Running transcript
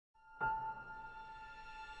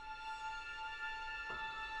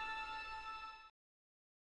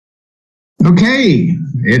Okay,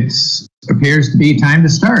 it appears to be time to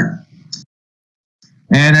start.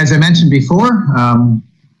 And as I mentioned before,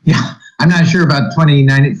 yeah, I'm not sure about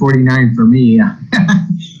 2949 for me,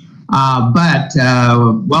 but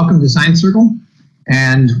welcome to Science Circle.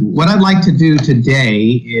 And what I'd like to do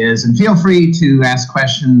today is, and feel free to ask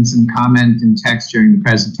questions and comment in text during the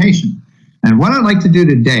presentation. And what I'd like to do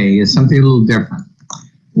today is something a little different.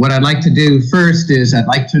 What I'd like to do first is I'd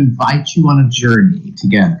like to invite you on a journey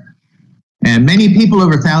together. And many people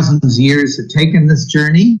over thousands of years have taken this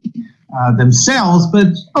journey themselves, but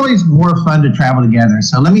it's always more fun to travel together.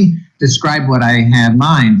 So let me describe what I have in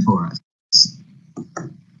mind for us.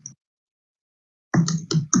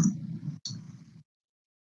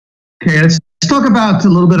 Okay, let's talk about a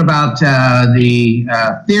little bit about the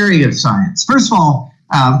theory of science. First of all,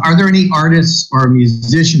 are there any artists or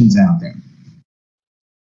musicians out there?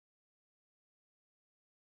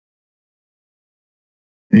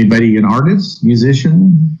 Anybody an artist,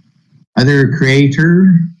 musician, other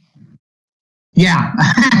creator? Yeah,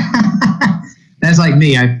 that's like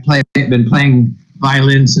me. I've been playing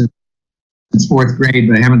violin since fourth grade,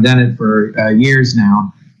 but I haven't done it for years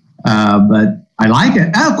now. But I like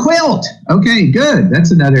it. Oh, quilt. Okay, good.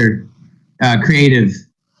 That's another creative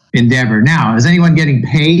endeavor. Now, is anyone getting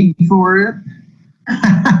paid for it?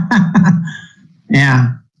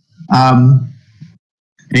 Yeah.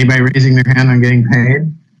 Anybody raising their hand on getting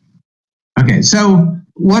paid? Okay, so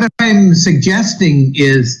what I'm suggesting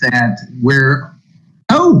is that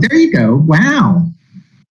oh, there you go. Wow.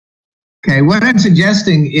 Okay, what I'm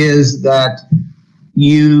suggesting is that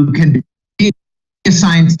you can be a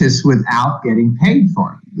scientist without getting paid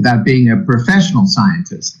for it, without being a professional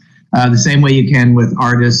scientist, the same way you can with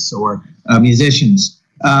artists or musicians.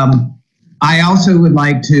 I also would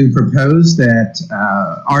like to propose that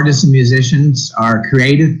artists and musicians are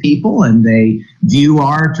creative people, and they view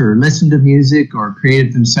art or listen to music or create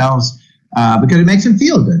it themselves because it makes them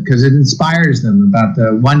feel good, because it inspires them about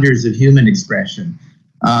the wonders of human expression.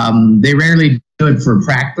 They rarely do it for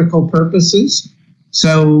practical purposes.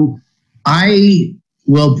 So I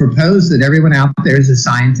will propose that everyone out there is a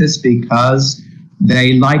scientist because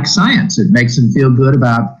they like science. It makes them feel good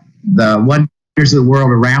about the wonders of the world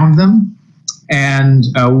around them. And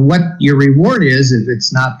what your reward is, if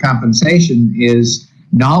it's not compensation, is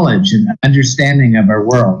knowledge and understanding of our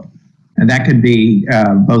world. And that could be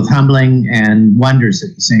both humbling and wondrous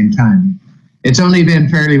at the same time. It's only been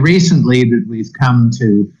fairly recently that we've come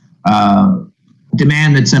to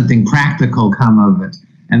demand that something practical come of it.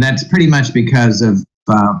 And that's pretty much because of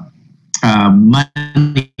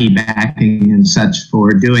money backing and such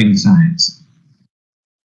for doing science.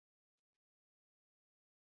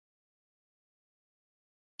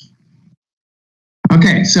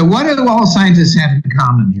 Okay, so what do all scientists have in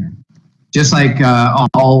common here? Just like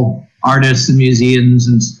all artists and museums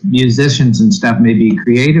and musicians and stuff may be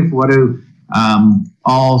creative, what do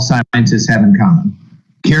all scientists have in common?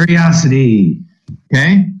 Curiosity.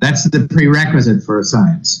 Okay, that's the prerequisite for a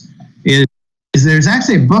science. Is there's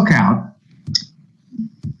actually a book out.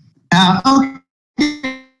 Okay,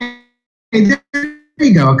 there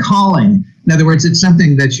you go, a calling. In other words, it's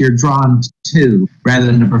something that you're drawn to rather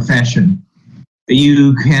than a profession.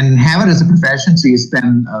 You can have it as a profession, so you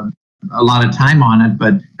spend a lot of time on it,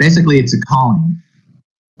 but basically it's a calling.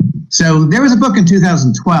 So there was a book in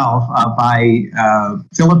 2012 by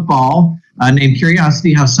Philip Ball named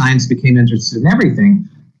Curiosity, How Science Became Interested in Everything.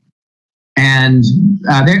 And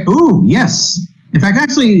yes. In fact,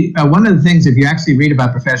 actually, one of the things, if you actually read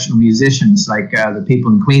about professional musicians, like the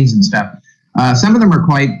people in Queens and stuff, some of them are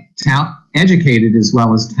quite educated as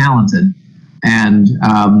well as talented. And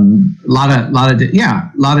a lot of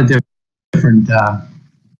different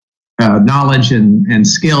knowledge and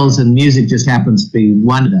skills, and music just happens to be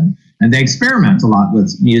one of them. And they experiment a lot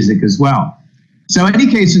with music as well. So in any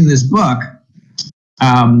case, in this book,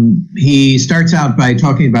 he starts out by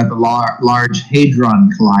talking about the Large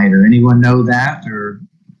Hadron Collider. Anyone know that, or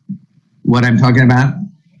what I'm talking about?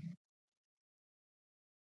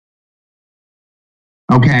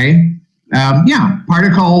 Okay. Yeah,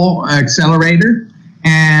 particle accelerator.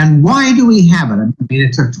 And why do we have it? I mean,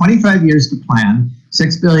 it took 25 years to plan,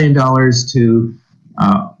 $6 billion to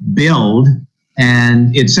build,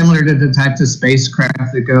 and it's similar to the types of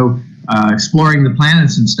spacecraft that go exploring the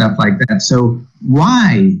planets and stuff like that. So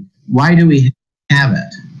why do we have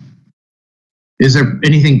it? Is there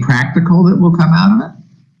anything practical that will come out of it?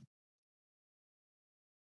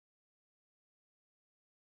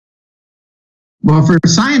 Well, for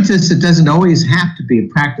scientists, it doesn't always have to be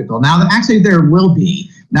practical. Now, actually, there will be.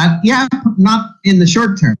 Not in the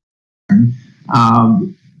short term,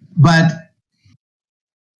 but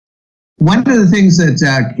one of the things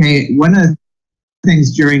that one of the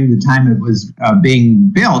things during the time it was being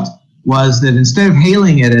built was that instead of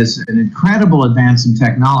hailing it as an incredible advance in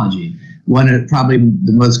technology, one of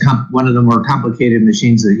the more complicated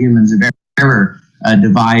machines that humans have ever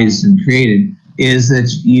devised and created, is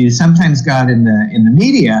that you sometimes got in the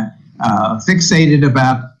media fixated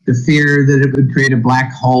about the fear that it would create a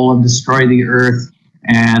black hole and destroy the Earth,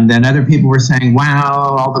 and then other people were saying,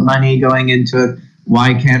 "Wow, all the money going into it.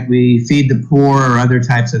 Why can't we feed the poor?" or other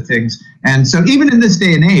types of things. And so, even in this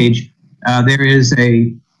day and age, there is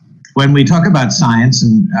when we talk about science,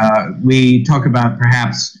 and we talk about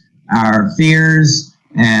perhaps our fears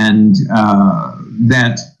and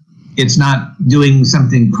that it's not doing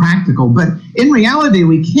something practical, but in reality,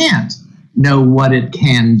 we can't know what it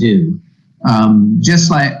can do. Just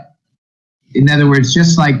like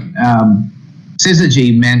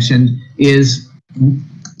Syzygy mentioned,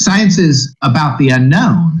 science is about the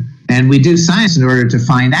unknown, and we do science in order to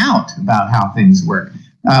find out about how things work.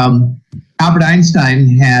 Albert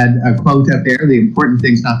Einstein had a quote up there: "The important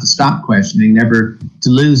thing is not to stop questioning, never to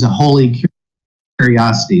lose a holy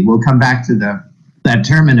curiosity." We'll come back to that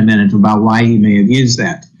term in a minute about why he may have used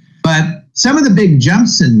that. But some of the big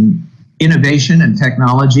jumps in innovation and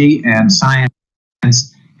technology and science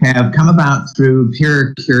have come about through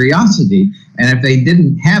pure curiosity. And if they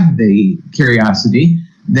didn't have the curiosity,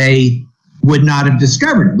 they would not have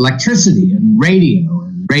discovered electricity and radio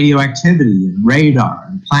and radioactivity and radar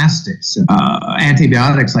and plastics,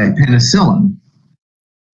 antibiotics like penicillin.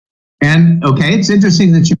 And okay, it's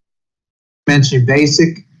interesting that you mentioned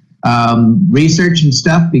basic research and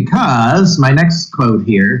stuff, because my next quote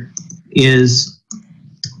here is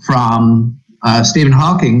from Stephen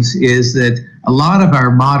Hawking, is that a lot of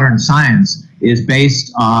our modern science is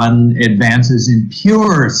based on advances in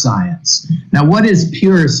pure science. Now, what is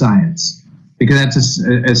pure science? Because that's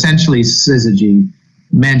essentially Syzygy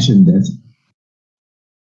mentioned it.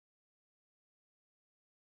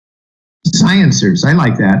 Sciencers, I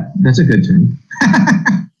like that. That's a good term.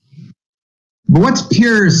 But what's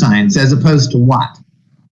pure science as opposed to what?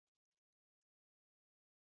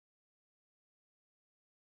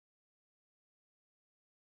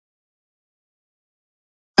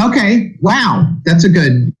 Okay, wow, that's a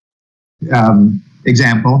good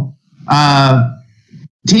example.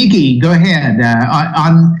 Tiki, go ahead.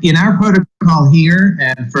 In our protocol here,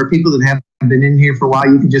 and for people that haven't been in here for a while,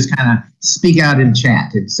 you can just kind of speak out in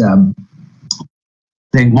chat. It's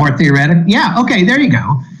more theoretical. Yeah, okay, there you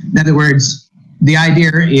go. In other words, the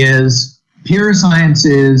idea is pure science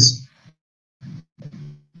is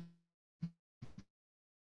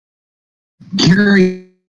curious.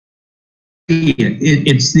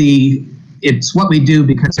 It's what we do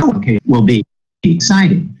because okay, will be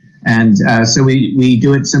exciting, and so we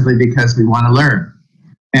do it simply because we want to learn.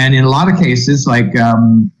 And in a lot of cases, like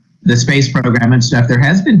the space program and stuff, there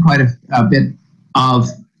has been quite a bit of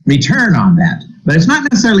return on that, but it's not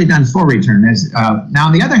necessarily done for return. Now,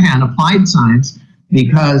 on the other hand, applied science,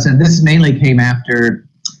 and this mainly came after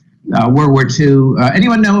World War II.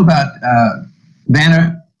 Anyone know about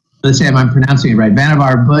let's say I'm pronouncing it right,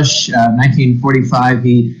 Vannevar Bush, 1945,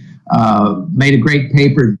 he made a great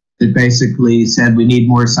paper that basically said we need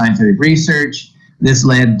more scientific research. This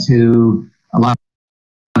led to a lot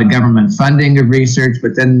of government funding of research,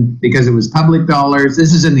 but then because it was public dollars,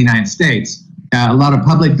 this is in the United States, a lot of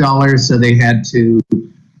public dollars, so they had to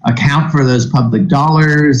account for those public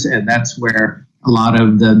dollars, and that's where a lot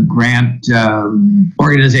of the grant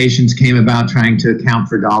organizations came about, trying to account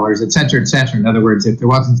for dollars, et cetera, et cetera. In other words, if there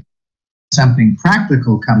wasn't something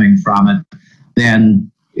practical coming from it, then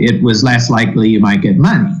it was less likely you might get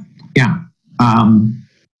money. Yeah.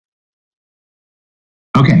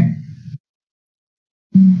 Okay.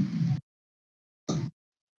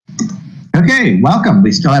 Okay, welcome.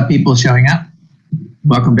 We still have people showing up.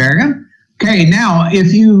 Welcome, Berrigan. Okay, now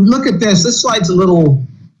if you look at this slide's a little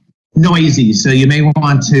noisy, so you may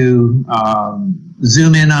want to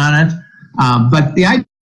zoom in on it. But the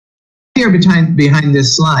idea behind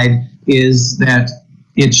this slide is that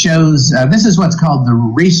it shows, this is what's called the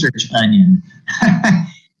research onion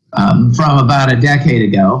from about a decade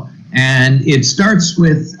ago. And it starts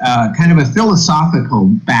with kind of a philosophical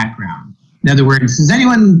background. In other words, is any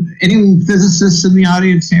physicists in the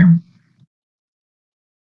audience here?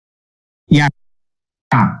 Yeah,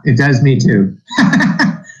 it does me too.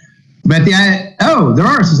 But there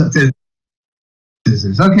are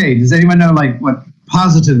physicists. Okay, does anyone know like what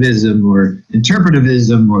positivism or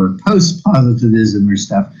interpretivism or post-positivism or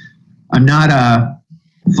stuff? I'm not a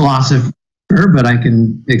philosopher, but I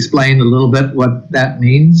can explain a little bit what that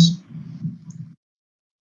means.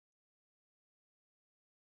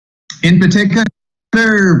 In particular,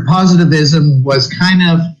 positivism was kind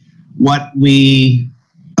of what we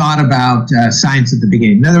thought about science at the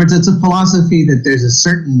beginning. In other words, it's a philosophy that there's a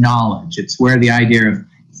certain knowledge. It's where the idea of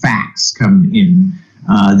facts come in.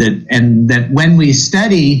 That when we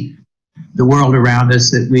study the world around us,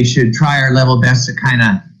 that we should try our level best to kind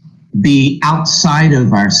of be outside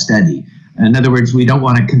of our study. In other words, we don't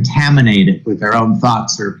want to contaminate it with our own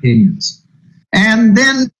thoughts or opinions. And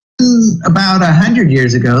then about 100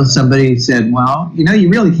 years ago, somebody said, well, you know, you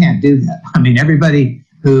really can't do that. I mean, everybody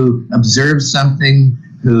who observes something,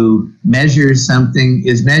 who measures something,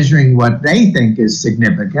 is measuring what they think is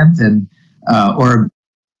significant and or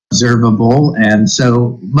observable. And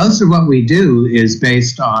so most of what we do is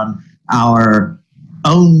based on our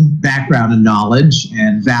own background and knowledge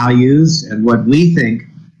and values and what we think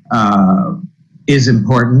is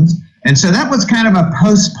important. And so that was kind of a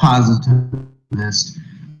post-positivist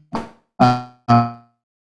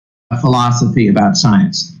philosophy about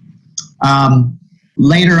science.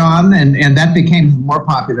 Later on, and that became more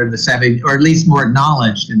popular in the 70s, or at least more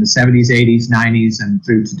acknowledged in the 70s, 80s, 90s, and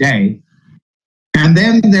through today. And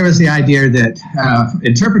then there was the idea that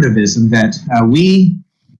interpretivism, that we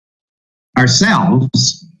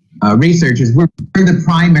ourselves, researchers, we're the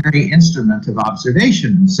primary instrument of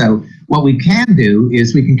observation. So what we can do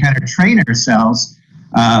is we can kind of train ourselves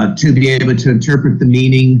to be able to interpret the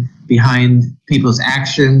meaning behind people's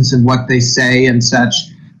actions and what they say and such.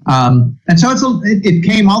 And so it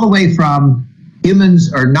came all the way from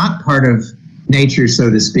humans are not part of nature, so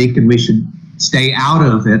to speak, and we should stay out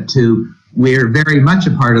of it, to we're very much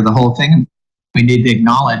a part of the whole thing. We need to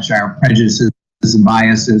acknowledge our prejudices and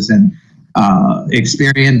biases and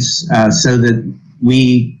experience so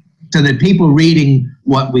that people reading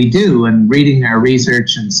what we do and reading our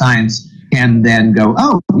research and science can then go,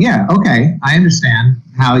 oh, yeah, okay, I understand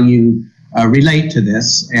how you relate to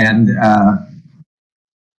this, and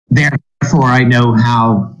therefore I know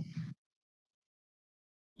how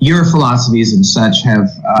your philosophies and such have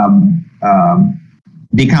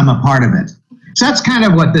become a part of it. So that's kind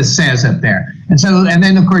of what this says up there. And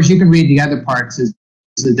then, of course, you can read the other parts as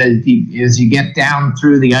you get down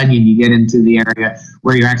through the onion, you get into the area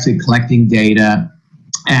where you're actually collecting data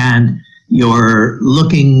and you're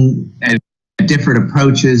looking at different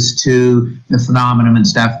approaches to the phenomenon and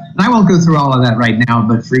stuff. And I won't go through all of that right now,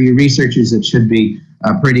 but for you researchers, it should be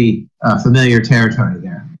a pretty familiar territory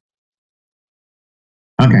there.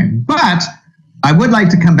 Okay, but I would like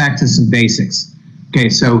to come back to some basics. Okay,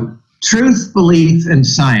 so truth, belief, and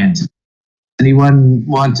science. Anyone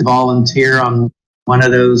want to volunteer on one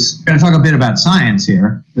of those? I'm going to talk a bit about science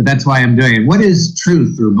here, but that's why I'm doing it. What is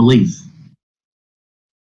truth or belief?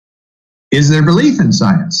 Is there belief in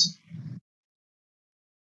science?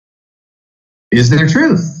 Is there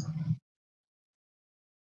truth?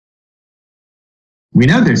 We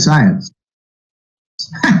know there's science.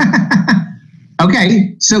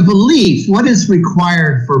 Okay, so belief, what is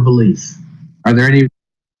required for belief? Are there any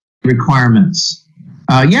requirements?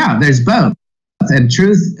 Yeah, there's both. And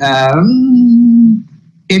truth,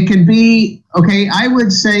 it can be, okay, I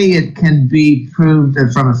would say it can be proved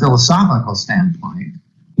from a philosophical standpoint.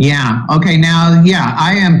 Yeah, okay, now, yeah,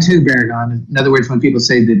 I am too, Baragon. In other words, when people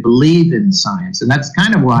say they believe in science, and that's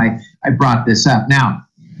kind of why I brought this up. Now,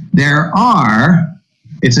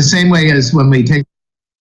 it's the same way as when we take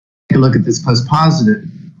a look at this post-positive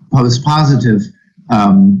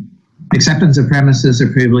acceptance of premises or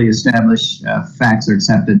previously established facts are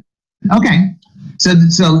accepted. Okay, so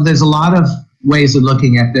there's a lot of ways of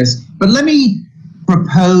looking at this, but let me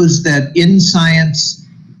propose that in science,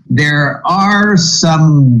 there are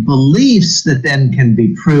some beliefs that then can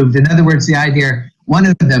be proved. In other words, the idea, one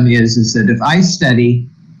of them is that if I study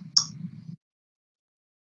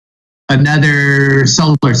another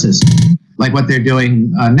solar system, like what they're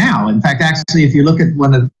doing now. In fact, actually, if you look at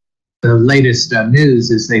one of the latest news,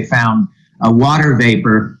 is they found a water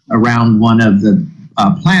vapor around one of the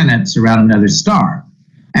planets around another star.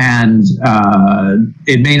 And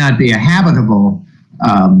it may not be a habitable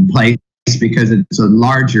place because it's a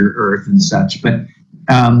larger Earth and such, but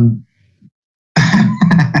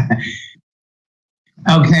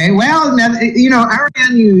okay, well, you know,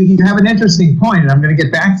 Ariane, you have an interesting point, and I'm going to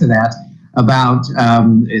get back to that about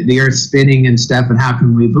the Earth spinning and stuff, and how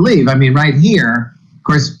can we believe? I mean, right here, of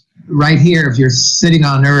course, right here, if you're sitting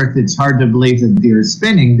on Earth, it's hard to believe that the Earth's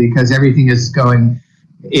spinning because everything is going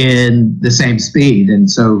in the same speed, and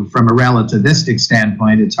so from a relativistic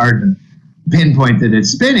standpoint, it's hard to pinpoint that it's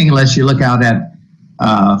spinning unless you look out at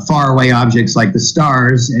faraway objects like the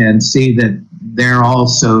stars and see that they're all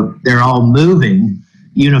moving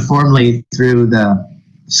uniformly through the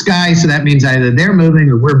sky. So that means either they're moving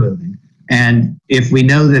or we're moving. And if we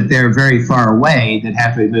know that they're very far away, that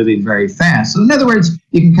have to be moving very fast. So in other words,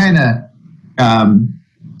 you can kind of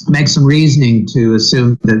make some reasoning to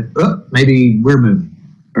assume that maybe we're moving,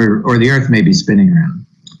 or the Earth may be spinning around.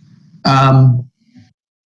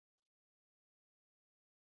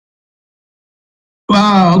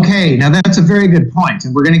 Well, okay, now that's a very good point,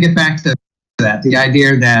 and we're going to get back to that. The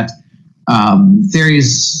idea that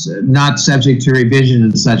theories not subject to revision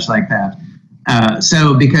and such like that.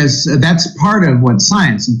 So, because that's part of what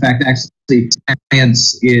science, in fact, actually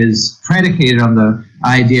science is predicated on the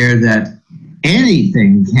idea that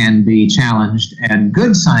anything can be challenged, and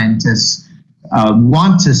good scientists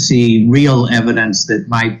want to see real evidence that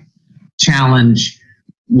might challenge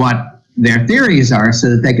what their theories are so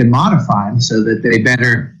that they can modify them so that they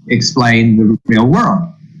better explain the real world.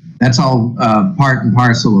 That's all part and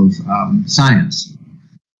parcel of science.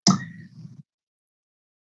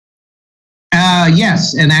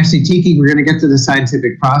 Yes, and actually, Tiki, we're going to get to the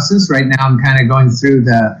scientific process. Right now, I'm kind of going through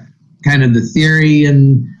the theory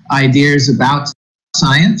and ideas about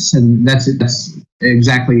science, and that's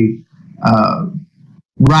exactly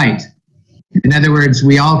right. In other words,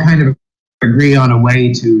 we all kind of agree on a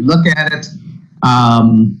way to look at it.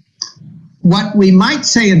 What we might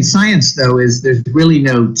say in science, though, is there's really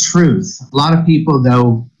no truth. A lot of people,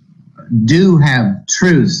 though, do have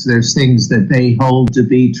truths. There's things that they hold to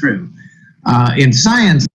be true. In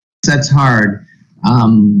science, that's hard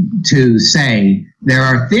to say. There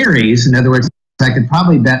are theories. In other words, I could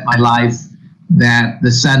probably bet my life that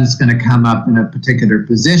the sun's going to come up in a particular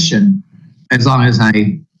position as long as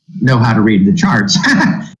I know how to read the charts.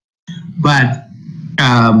 But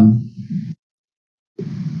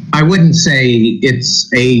I wouldn't say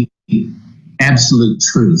it's a absolute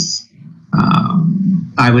truth.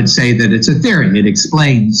 I would say that it's a theory. It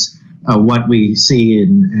explains what we see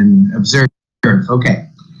and observe. Okay.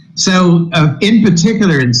 So in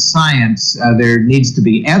particular in science, there needs to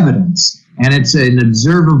be evidence, and it's an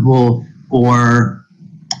observable or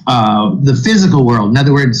the physical world. In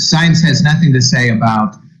other words, science has nothing to say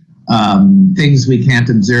about things we can't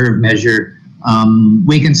observe, measure.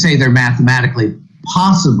 We can say they're mathematically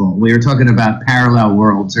possible. We were talking about parallel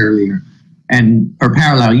worlds earlier, or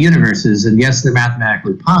parallel universes, and yes, they're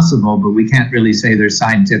mathematically possible, but we can't really say they're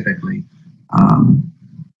scientifically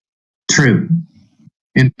true.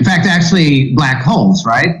 In fact, actually, black holes,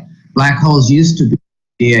 right? Black holes used to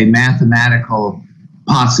be a mathematical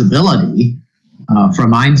possibility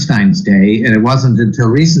from Einstein's day, and it wasn't until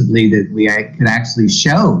recently that we could actually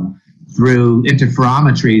show through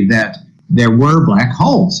interferometry that there were black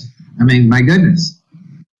holes. I mean, my goodness.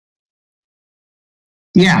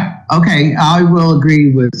 Yeah, okay, I will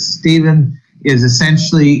agree with Stephen, is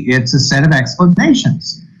essentially it's a set of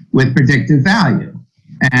explanations with predictive value.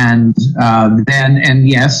 And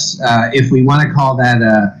yes, if we want to call that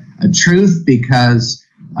a truth, because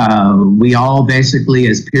we all basically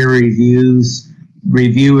as peer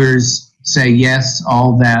reviewers say yes,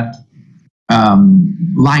 all that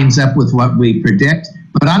lines up with what we predict.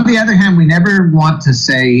 But on the other hand, we never want to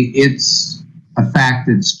say it's a fact,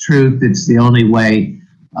 it's truth, it's the only way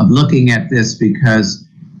of looking at this, because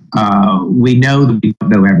we know that we don't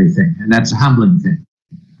know everything, and that's a humbling thing.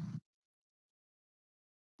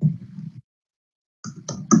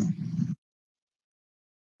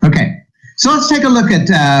 Okay, so let's take a look at,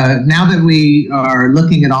 now that we are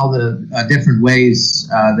looking at all the different ways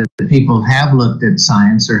that the people have looked at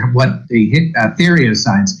science, or what the theory of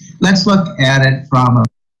science, let's look at it from a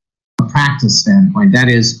practice standpoint. That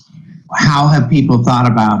is, how have people thought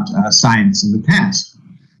about science in the past?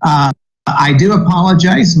 I do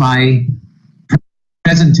apologize, my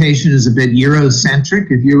presentation is a bit Eurocentric.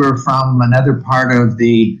 If you are from another part of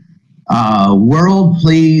the world,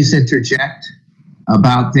 please interject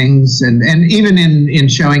about things, and even in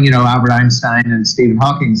showing, Albert Einstein and Stephen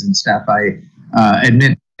Hawking and stuff, I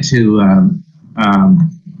admit to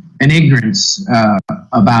an ignorance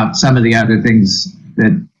about some of the other things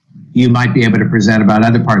that you might be able to present about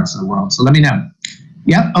other parts of the world. So let me know.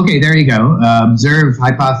 Yep, okay, there you go. Observe,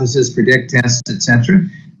 hypothesis, predict, test, etc.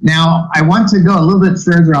 Now, I want to go a little bit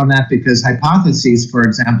further on that, because hypotheses, for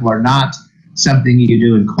example, are not something you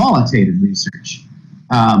do in qualitative research.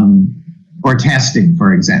 Or testing,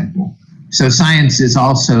 for example. So science is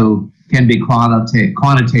also can be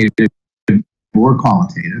quantitative or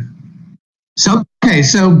qualitative. So, okay,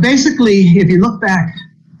 so basically, if you look back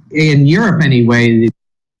in Europe anyway,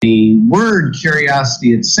 the word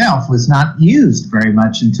curiosity itself was not used very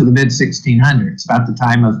much until the mid-1600s, about the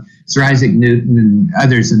time of Sir Isaac Newton and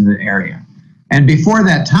others in the area. And before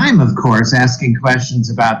that time, of course, asking questions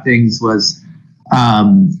about things was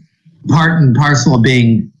part and parcel of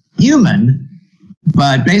being human,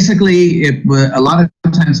 but basically it was a lot of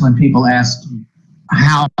times when people asked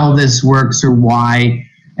how this works or why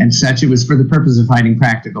and such, it was for the purpose of finding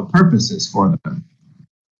practical purposes for them.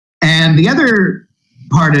 And the other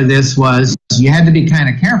part of this was you had to be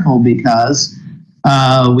kind of careful because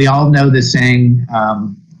we all know the saying,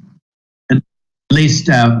 at least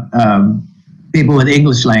people with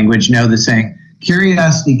English language know the saying,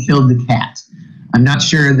 curiosity killed the cat. I'm not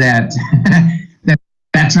sure that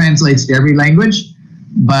that translates to every language,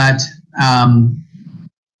 but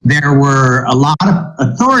there were a lot of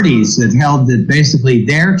authorities that held that basically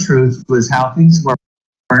their truth was how things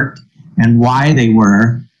worked and why they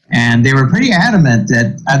were, and they were pretty adamant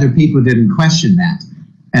that other people didn't question that.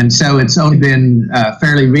 And so it's only been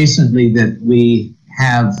fairly recently that we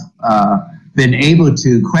have been able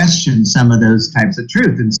to question some of those types of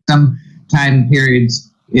truth. In some time periods,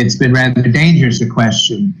 it's been rather dangerous to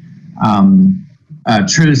question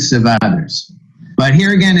truths of others. But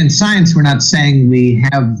here again in science, we're not saying we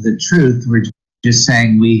have the truth, we're just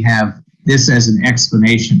saying we have this as an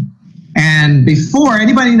explanation. And before,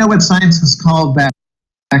 anybody know what science was called back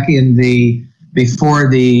in before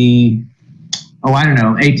the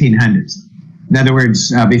 1800s? In other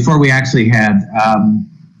words, before we actually had,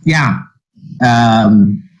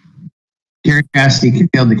 curiosity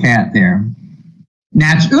killed the cat there.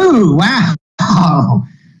 Ooh, wow.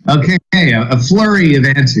 Okay, a flurry of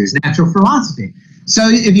answers. Natural philosophy. So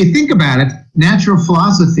if you think about it, natural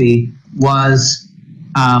philosophy was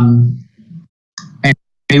a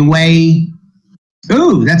way.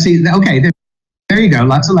 Ooh, that's okay. There you go.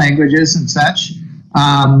 Lots of languages and such.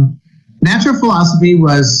 Natural philosophy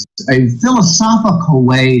was a philosophical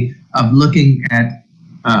way of looking at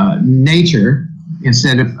nature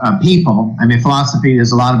instead of people. I mean, philosophy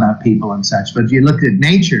is a lot about people and such, but you look at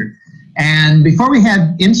nature. And before we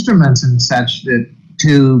had instruments and such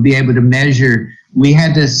to be able to measure, we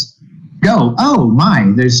had to go, oh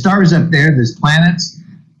my, there's stars up there, there's planets.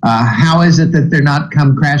 How is it that they're not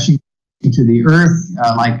come crashing into the earth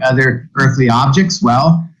like other earthly objects?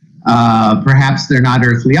 Well, perhaps they're not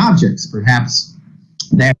earthly objects. Perhaps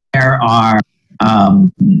there are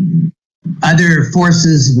other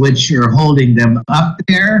forces which are holding them up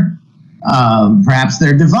there. Perhaps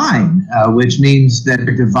they're divine, which means that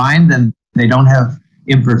they're divine, then they don't have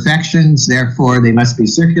imperfections, therefore they must be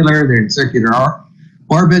circular, they're in circular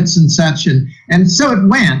orbits and such. And so it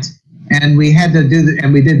went, and we had to do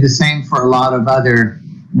and we did the same for a lot of other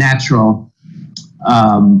natural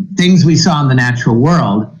things we saw in the natural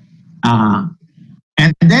world. And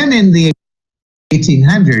then in the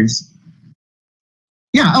 1800s,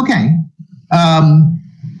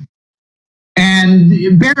 and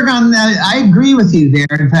Baragon, I agree with you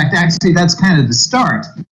there. In fact, actually, that's kind of the start.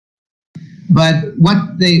 But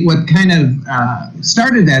what kind of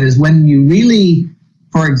started that is when you really,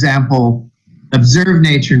 for example, observe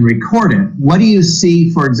nature and record it. What do you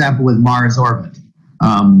see, for example, with Mars orbit?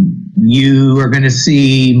 You are going to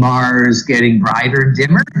see Mars getting brighter and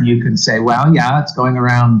dimmer. You can say, well, yeah, it's going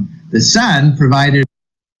around the sun, provided,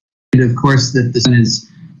 of course, that the sun is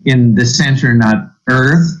in the center, not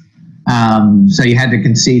Earth. So you had to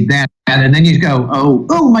concede that. And then you go,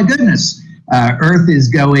 oh my goodness, Earth is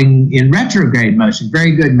going in retrograde motion.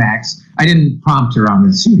 Very good, Max. I didn't prompt her on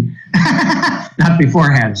this. Not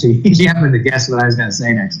beforehand. She happened to guess what I was going to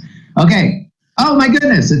say next. Okay. Oh my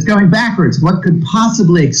goodness, it's going backwards. What could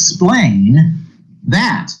possibly explain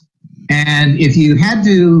that? And if you had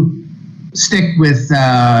to stick with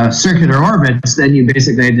circular orbits, then you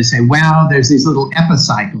basically had to say, wow, there's these little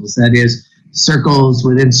epicycles, that is, circles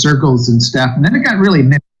within circles and stuff. And then it got really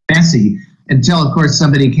messy until, of course,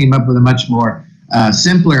 somebody came up with a much more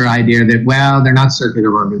simpler idea that, well, they're not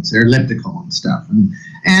circular orbits, they're elliptical and stuff.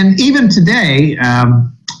 And even today,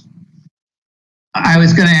 I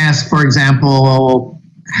was going to ask, for example,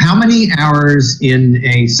 how many hours in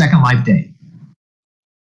a Second Life day?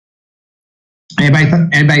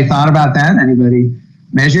 Anybody thought about that? Anybody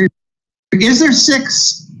measured? Is there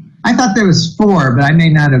 6? I thought there was 4, but I may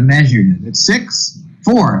not have measured it. It's 6?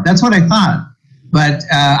 4. That's what I thought. But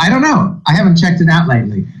I don't know. I haven't checked it out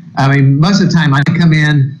lately. I mean, most of the time I come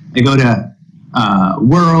in, I go to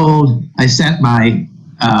World, I set my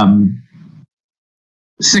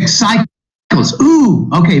 6 cycles. Ooh,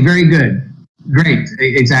 okay, very good. Great,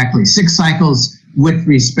 exactly. 6 cycles with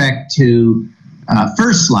respect to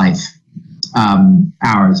first life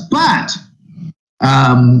hours. But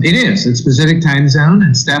it's Pacific time zone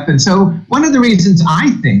and stuff. And so one of the reasons I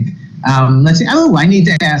think, let's see, I need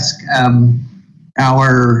to ask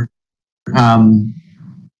our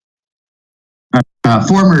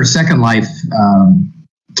former Second Life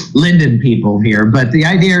Linden people here, but the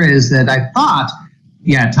idea is that I thought,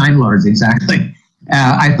 yeah, Time Lords, exactly.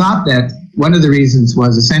 I thought that one of the reasons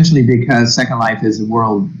was essentially because Second Life is a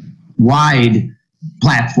worldwide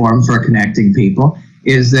platform for connecting people,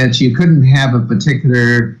 is that you couldn't have a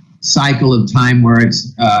particular cycle of time where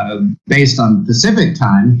it's based on Pacific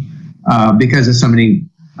time because of so many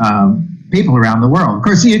people around the world. Of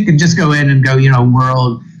course, you can just go in and go,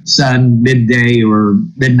 world, sun, midday, or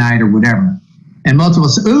midnight, or whatever. And multiple,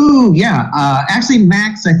 actually,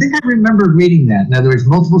 Max, I think I remember reading that. In other words,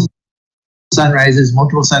 multiple sunrises,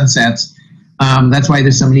 multiple sunsets. That's why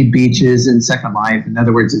there's so many beaches in Second Life. In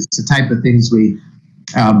other words, it's the type of things we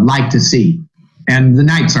like to see. And the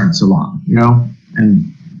nights aren't so long,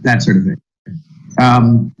 and that sort of thing.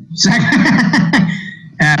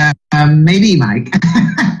 Maybe, Mike,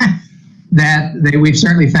 that we've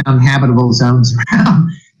certainly found habitable zones around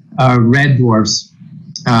red dwarfs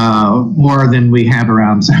more than we have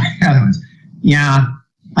around some other ones. Yeah,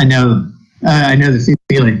 I know the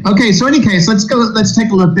feeling. Okay, so in any case, let's take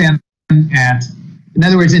a look then at, in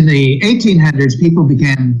other words, in the 1800s, people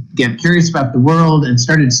began to get curious about the world and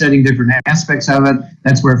started studying different aspects of it.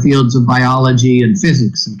 That's where fields of biology and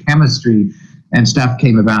physics and chemistry and stuff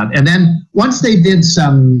came about. And then once they did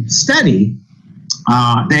some study,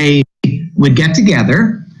 they would get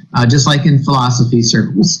together, just like in philosophy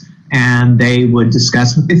circles, and they would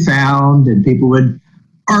discuss what they found, and people would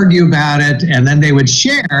argue about it, and then they would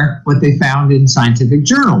share what they found in scientific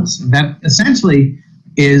journals. And that essentially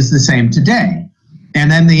is the same today. And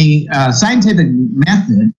then the scientific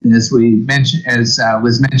method, as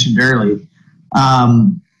was mentioned earlier,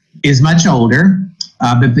 is much older,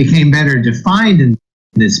 but became better defined in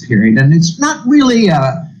this period. And it's not really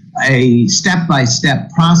a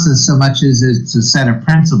step-by-step process so much as it's a set of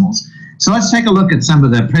principles. So let's take a look at some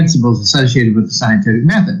of the principles associated with the scientific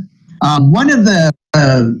method. One of the,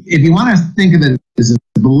 if you want to think of it as a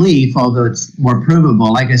belief, although it's more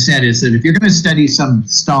provable, like I said, is that if you're going to study some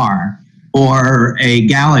star or a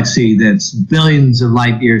galaxy that's billions of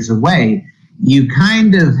light years away, you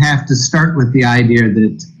kind of have to start with the idea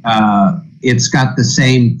that it's got the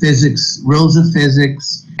same physics, rules of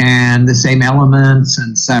physics, and the same elements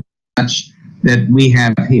and such that we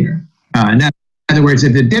have here. In other words,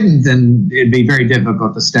 if it didn't, then it'd be very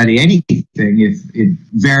difficult to study anything if it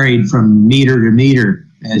varied from meter to meter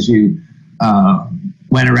as you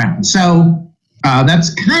went around. So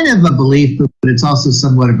that's kind of a belief, but it's also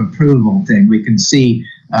somewhat of a provable thing. We can see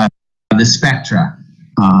the spectra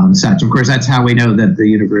and such. Of course, that's how we know that the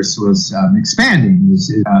universe was expanding,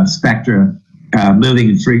 spectra moving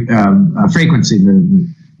in frequency movement,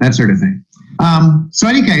 that sort of thing. So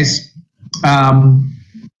in any case,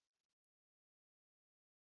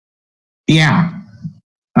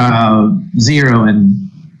 zero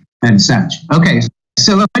and such. Okay,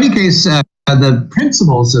 so in any case, the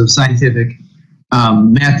principles of scientific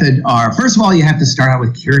method are, first of all, you have to start out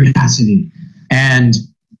with curiosity, and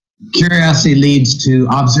curiosity leads to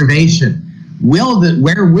observation.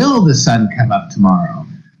 Where will the sun come up tomorrow?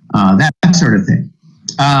 That sort of thing.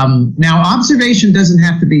 Now, observation doesn't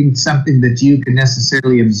have to be something that you can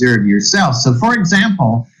necessarily observe yourself. So, for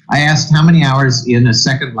example, I asked how many hours in a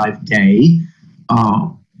Second Life day,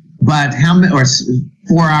 but how many, or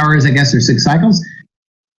 4 hours, I guess, or 6 cycles.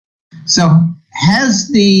 So, has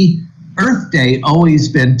the Earth day always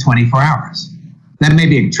been 24 hours? That may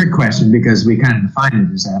be a trick question because we kind of define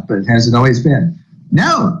it as that, but has it always been?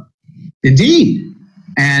 No, indeed.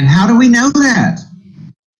 And how do we know that?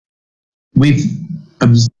 We've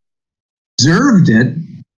observed it.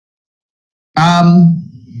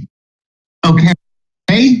 Okay,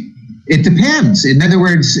 it depends. In other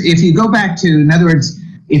words, if you go back to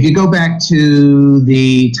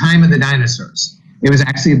the time of the dinosaurs, it was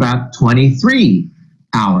actually about 23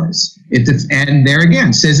 hours. And there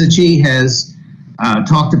again, Syzygy has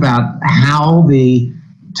talked about how the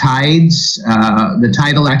tides, the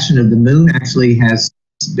tidal action of the moon actually has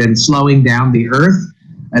been slowing down the Earth.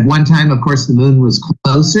 At one time, of course, the moon was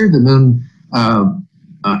closer. The moon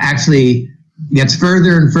actually gets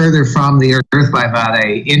further and further from the Earth by about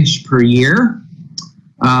an inch per year.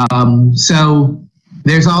 So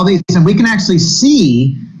there's all these, and we can actually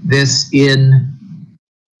see this in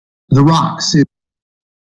the rocks,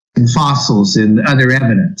 in fossils, and other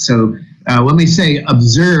evidence. So when we say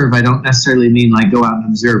observe, I don't necessarily mean like go out and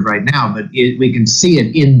observe right now, but we can see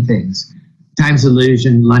it in things. Time's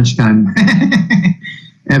illusion, lunchtime.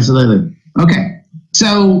 Absolutely. Okay.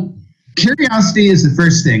 So curiosity is the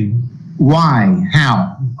first thing. Why?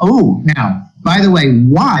 How? Oh, now, by the way,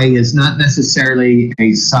 why is not necessarily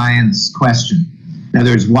a science question. In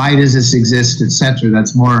other words, why does this exist, etc.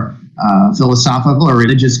 That's more philosophical or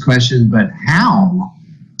religious question, but how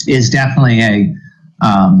is definitely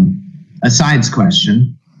a science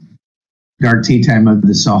question. Dark tea time of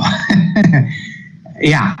the soul.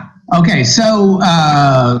 Yeah. Okay. So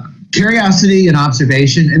curiosity and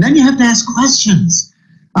observation, and then you have to ask questions.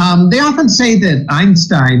 They often say that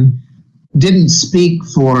Einstein didn't speak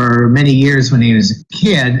for many years when he was a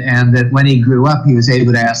kid, and that when he grew up, he was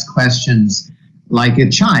able to ask questions like a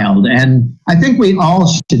child. And I think we all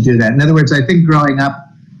should do that. In other words, I think growing up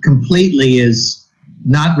completely is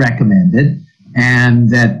not recommended, and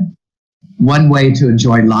that one way to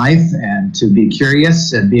enjoy life and to be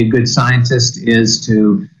curious and be a good scientist is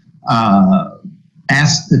to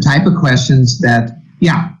ask the type of questions that,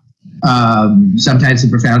 sometimes the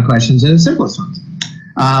profound questions are the simplest ones.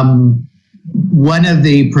 One of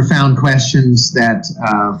the profound questions that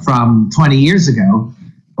from 20 years ago,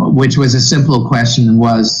 which was a simple question,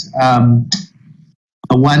 was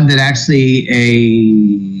one that actually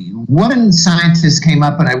a woman scientist came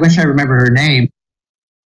up, and I wish I remember her name,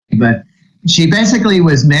 but she basically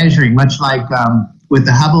was measuring, much like with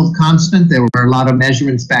the Hubble constant. There were a lot of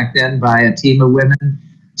measurements back then by a team of women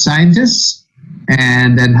scientists,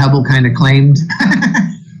 and then Hubble kind of claimed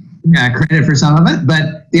credit for some of it.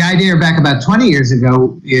 But the idea back about 20 years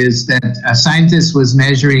ago is that a scientist was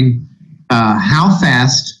measuring how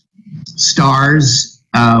fast stars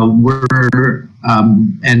were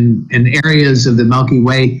and areas of the Milky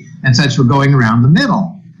Way and such were going around the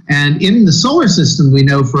middle. And in the solar system, we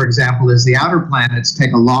know, for example, is the outer planets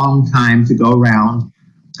take a long time to go around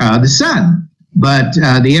the sun, but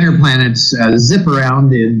the inner planets zip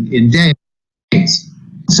around in days.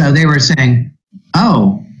 So they were saying,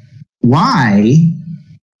 oh, why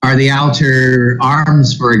are the outer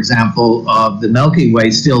arms, for example, of the Milky Way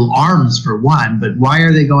still arms for one, but why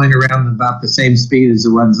are they going around about the same speed as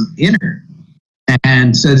the ones inner?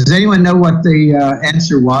 And so does anyone know what the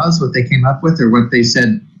answer was, what they came up with, or what they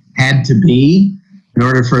said had to be in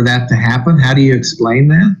order for that to happen? How do you explain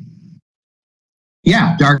that?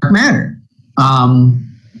 Yeah, dark matter.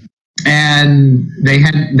 And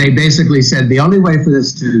they basically said the only way for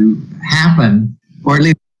this to happen, or at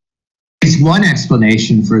least one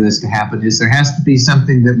explanation for this to happen, is there has to be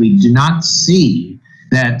something that we do not see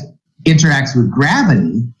that interacts with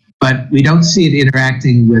gravity, but we don't see it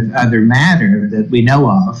interacting with other matter that we know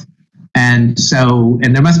of. And so,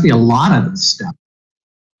 and there must be a lot of this stuff.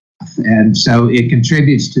 And so it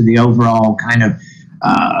contributes to the overall kind of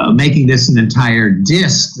making this an entire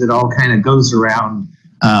disk that all kind of goes around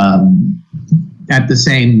at the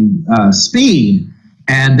same speed.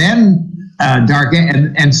 And then dark,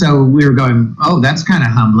 and so we were going, oh, that's kind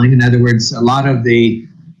of humbling. In other words, a lot of the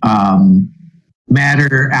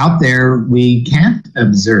matter out there we can't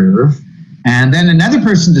observe. And then another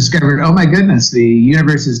person discovered, oh my goodness, the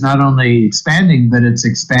universe is not only expanding, but it's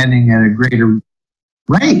expanding at a greater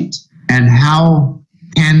rate. And how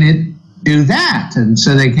can it do that? And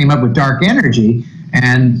so they came up with dark energy.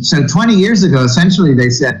 And so 20 years ago, essentially they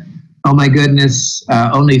said, oh my goodness,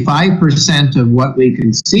 only 5% of what we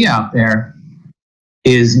can see out there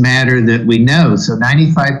is matter that we know. So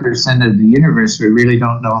 95% of the universe we really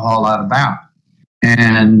don't know a whole lot about.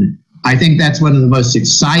 And I think that's one of the most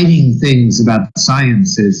exciting things about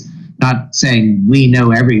science, is not saying we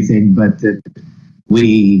know everything, but that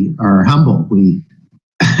we are humble. We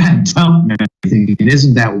don't know everything. And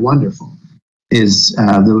isn't that wonderful? Is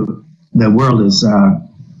the world is a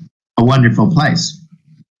wonderful place.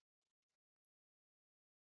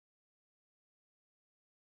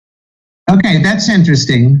 Okay, that's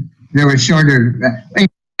interesting. There were shorter.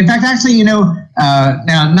 In fact, actually, you know,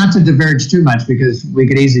 now not to diverge too much, because we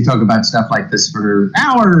could easily talk about stuff like this for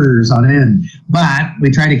hours on end, but we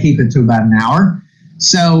try to keep it to about an hour.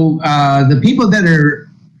 So the people that are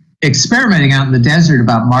experimenting out in the desert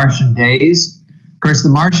about Martian days, of course, the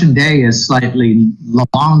Martian day is slightly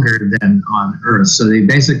longer than on Earth, so they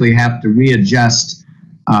basically have to readjust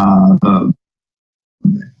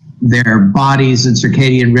their bodies and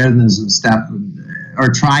circadian rhythms and stuff, or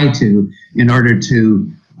try to, in order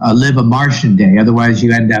to live a Martian day. Otherwise,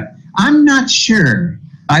 you end up, I'm not sure.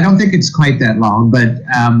 I don't think it's quite that long, but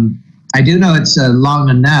I do know it's long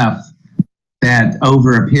enough that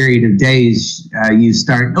over a period of days, you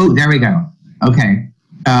start, oh, there we go. Okay.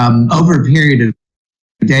 Over a period of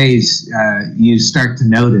days, you start to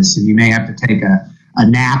notice, and you may have to take a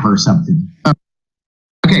nap or something.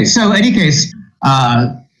 Okay, so in any case,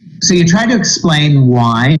 so you try to explain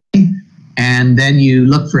why, and then you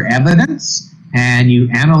look for evidence, and you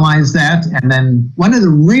analyze that. And then one of the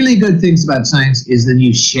really good things about science is that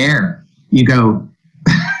you share. You go,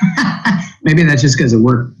 maybe that's just because of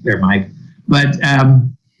work there, Mike, but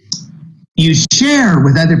you share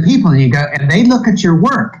with other people, and you go, and they look at your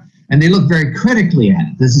work, and they look very critically at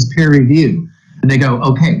it. This is peer review. And they go,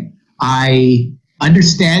 okay, I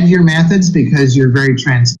understand your methods because you're very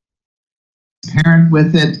transparent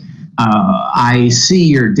with it. I see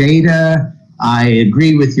your data. I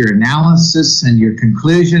agree with your analysis and your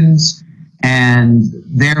conclusions. And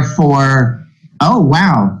therefore, oh,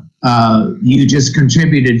 wow, you just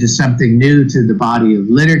contributed to something new to the body of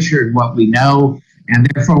literature and what we know. And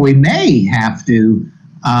therefore, we may have to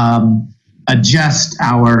adjust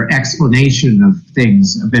our explanation of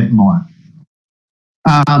things a bit more.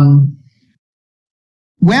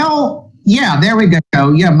 Well, yeah, there we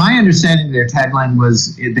go. Yeah, my understanding of their tagline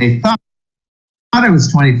was they thought it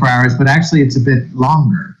was 24 hours, but actually it's a bit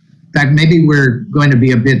longer. In fact, maybe we're going to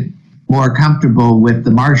be a bit more comfortable with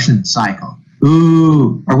the Martian cycle.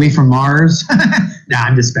 Ooh, are we from Mars? No,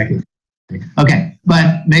 I'm just speculating. Okay,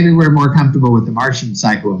 but maybe we're more comfortable with the Martian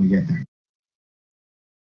cycle when we get there.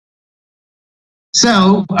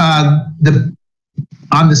 So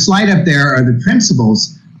on the slide up there are the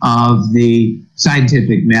principles of the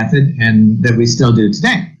scientific method and that we still do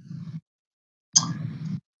today.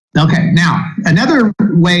 Okay, now another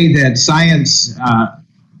way that science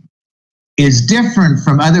is different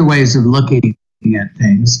from other ways of looking at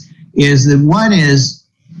things is that one is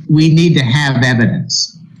we need to have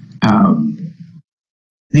evidence.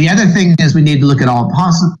 The other thing is we need to look at all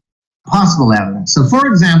possible evidence. So for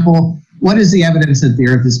example, what is the evidence that the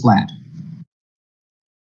Earth is flat?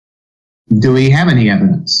 Do we have any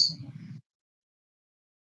evidence?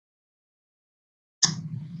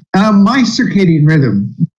 My circadian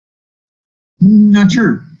rhythm, not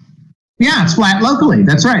sure. Yeah, it's flat locally,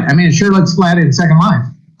 that's right. I mean, it sure looks flat in Second Life.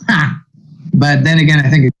 But then again, I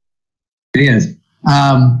think it is.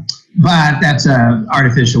 But that's an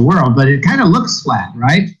artificial world, but it kind of looks flat,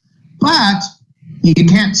 right? But you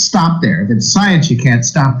can't stop there. If it's science, you can't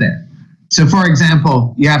stop there. So for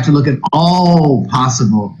example, you have to look at all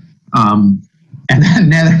possible, and then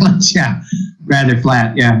Netherlands, yeah, rather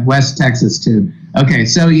flat, yeah, West Texas too. Okay,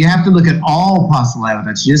 so you have to look at all possible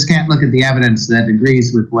evidence. You just can't look at the evidence that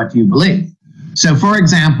agrees with what you believe. So for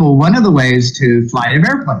example, one of the ways to flight of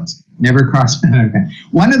airplanes, never cross, okay.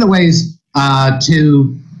 One of the ways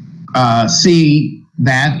to see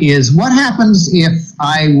that is what happens if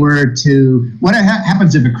I were to, what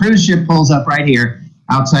happens if a cruise ship pulls up right here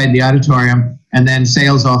outside the auditorium and then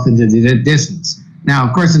sails off into the distance. Now,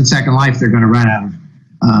 of course, in Second Life, they're going to run out of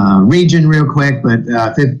region real quick, but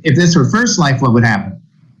if this were First Life, what would happen?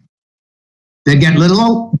 They'd get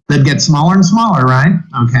they'd get smaller and smaller, right?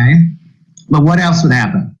 Okay. But what else would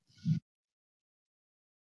happen?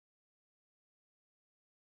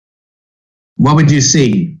 What would you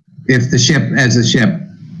see if the ship as a ship?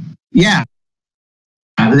 Yeah.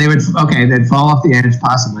 They would, okay, they'd fall off the edge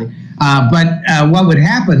possibly. But what would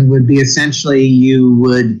happen would be essentially you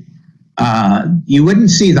wouldn't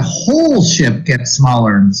see the whole ship get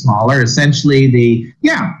smaller and smaller. Essentially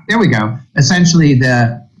yeah, there we go. Essentially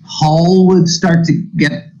the hull would start to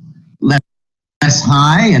get less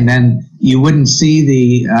high, and then you wouldn't see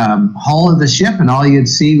the hull of the ship, and all you'd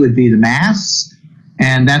see would be the masts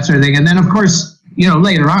and that sort of thing. And then of course, you know,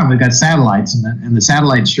 later on we've got satellites, and the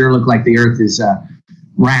satellites sure look like the Earth is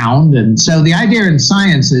round. And so the idea in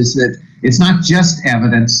science is that it's not just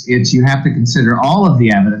evidence, it's you have to consider all of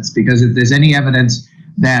the evidence, because if there's any evidence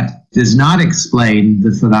that does not explain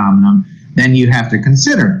the phenomenon, then you have to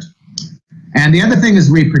consider it. And the other thing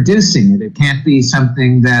is reproducing it. It can't be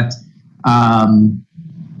something that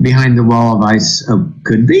behind the wall of ice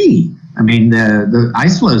could be. I mean, the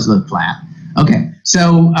ice flows look flat. Okay,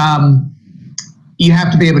 so you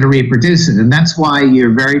have to be able to reproduce it, and that's why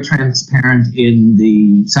you're very transparent in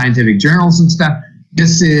the scientific journals and stuff.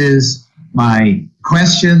 This is my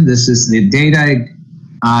question, this is the data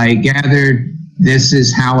I gathered, this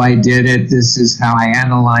is how I did it, this is how I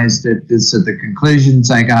analyzed it, this are the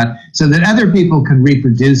conclusions I got, so that other people can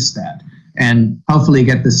reproduce that and hopefully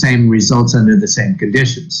get the same results under the same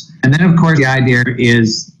conditions. And then of course the idea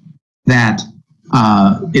is that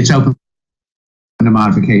it's open to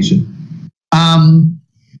modification.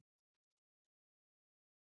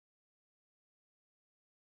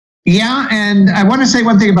 Yeah, and I want to say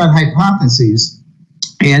one thing about hypotheses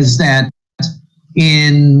is that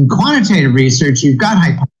in quantitative research, you've got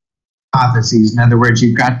hypotheses. In other words,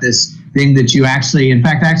 you've got this thing that you actually, in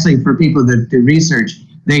fact, actually for people that do research,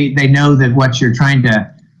 they know that what you're trying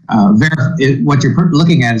to verify, what you're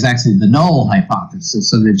looking at is actually the null hypothesis,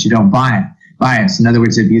 so that you don't bias. In other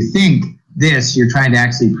words, if you think this, you're trying to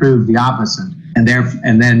actually prove the opposite, and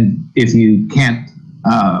then if you can't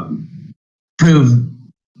prove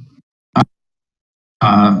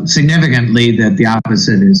significantly that the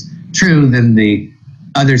opposite is true, then the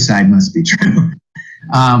other side must be true.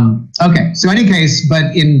 Okay, so in any case,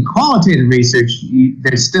 but in qualitative research,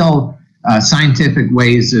 there's still scientific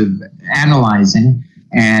ways of analyzing,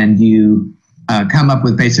 and you come up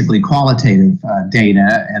with basically qualitative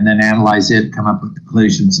data and then analyze it, come up with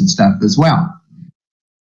conclusions and stuff as well.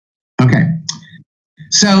 Okay,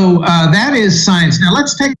 so that is science. Now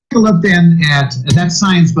let's take a look then at, that's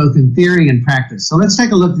science both in theory and practice. So let's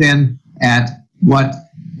take a look then at what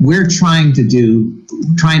we're trying to do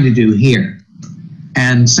here.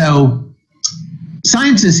 And so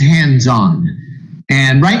science is hands-on.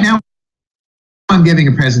 And right now I'm giving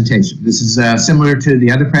a presentation. This is similar to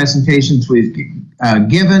the other presentations we've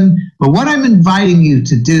given, but what I'm inviting you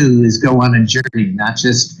to do is go on a journey, not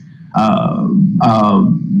just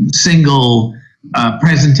single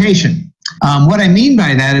presentation. What I mean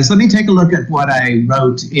by that is, let me take a look at what I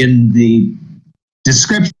wrote in the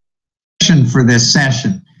description for this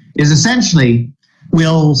session. Is essentially,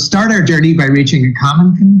 we'll start our journey by reaching a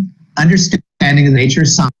common understanding of the nature of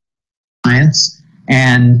science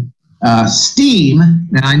and STEAM.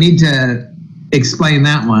 Now I need to explain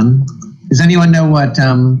that one. Does anyone know what,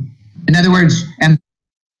 in other words, and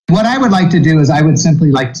what I would like to do is I would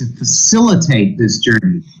simply like to facilitate this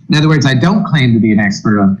journey. In other words, I don't claim to be an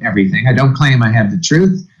expert on everything. I don't claim I have the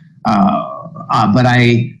truth, but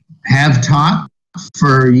I have taught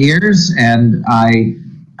for years, and I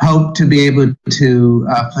hope to be able to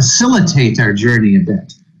facilitate our journey a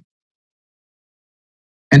bit.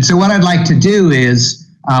 And so what I'd like to do is,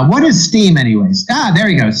 what is STEAM anyways? There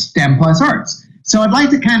you go, STEM plus arts. So I'd like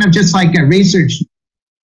to kind of, just like a research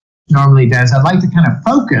normally does, I'd like to kind of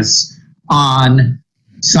focus on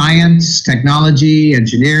science, technology,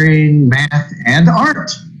 engineering, math, and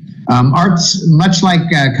art. Art's much like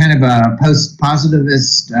kind of a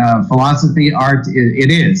post-positivist philosophy. Art, it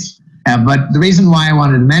is. But the reason why I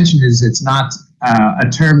wanted to mention is it's not a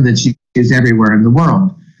term that's used everywhere in the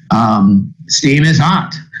world. STEAM is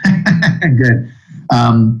hot. Good.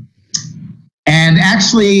 And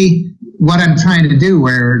actually, what I'm trying to do,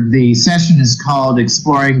 where the session is called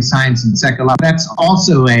Exploring Science and Second Life, that's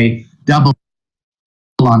also a double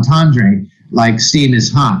entendre, like STEAM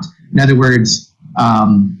is hot. In other words,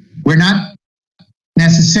 we're not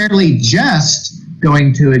necessarily just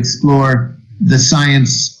going to explore the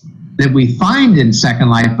science that we find in Second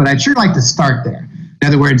Life, but I'd sure like to start there. In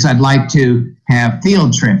other words, I'd like to have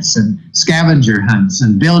field trips and scavenger hunts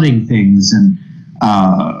and building things and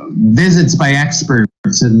visits by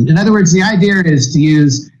experts. And in other words, the idea is to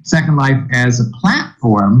use Second Life as a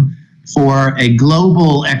platform for a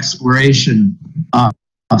global exploration of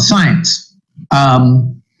science.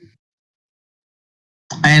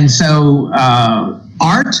 And so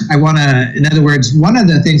art, I want to, in other words, one of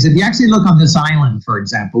the things, if you actually look on this island, for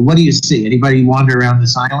example, what do you see? Anybody wander around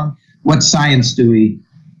this island? What science do we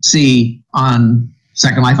see on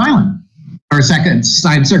Second Life Island? Or Second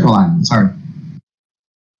Science Circle Island, sorry.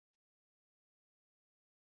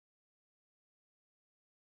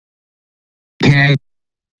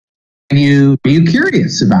 Are you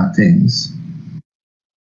curious about things?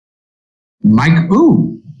 Mike,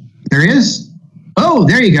 ooh, there is. Oh,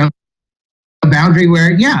 there you go. A boundary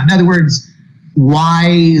where, yeah, in other words,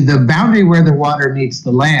 why the boundary where the water meets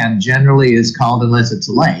the land generally is called, unless it's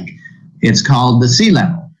a lake, it's called the sea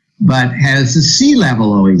level. But has the sea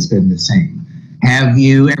level always been the same? Have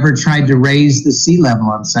you ever tried to raise the sea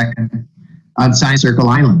level on Science Circle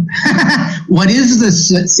Island? What is the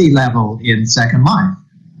sea level in Second Life?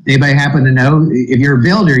 Anybody happen to know? If you're a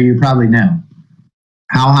builder, you probably know.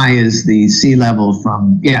 How high is the sea level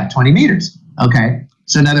from, 20 meters. Okay.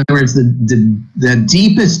 So in other words, the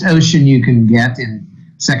deepest ocean you can get in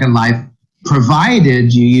Second Life,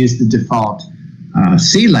 provided you use the default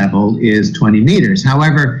sea level, is 20 meters.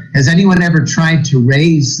 However, has anyone ever tried to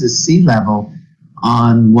raise the sea level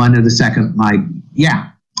on one of the Second Life? Yeah.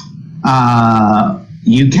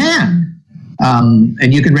 You can.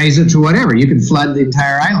 And you can raise it to whatever. You can flood the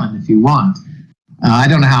entire island if you want. I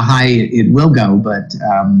don't know how high it will go, but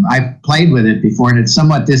I've played with it before, and it's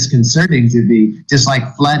somewhat disconcerting to be just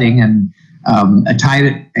like flooding and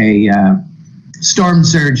a storm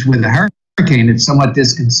surge with a hurricane. It's somewhat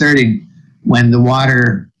disconcerting when the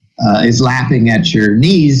water is lapping at your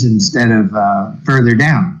knees instead of further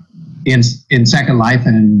down in Second Life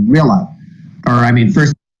and in real life, or I mean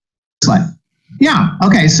First Life. Yeah,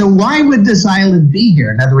 okay, so why would this island be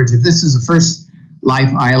here? In other words, if this is a First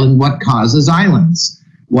Life island, what causes islands?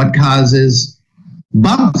 What causes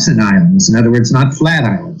bumps in islands? In other words, not flat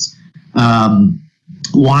islands.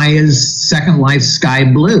 Why is Second Life sky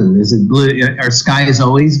blue? Is it blue? Are skies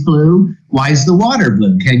always blue? Why is the water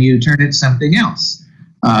blue? Can you turn it something else?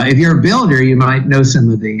 If you're a builder, you might know some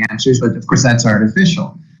of the answers, but of course that's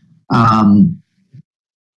artificial.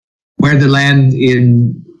 Where the land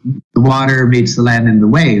in the water meets the land in the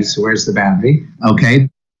waves, where's the boundary? Okay,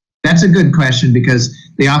 that's a good question because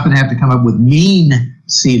they often have to come up with mean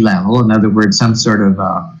sea level, in other words, some sort of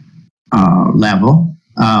level.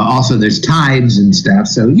 Also, there's tides and stuff.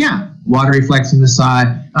 So yeah, water reflects in the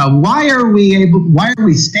side. Why are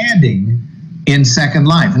we standing in Second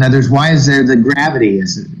Life? In other words, why is there the gravity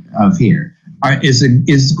of here?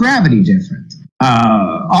 Is gravity different?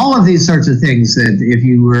 All of these sorts of things that if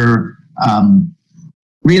you were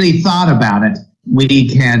really thought about it, we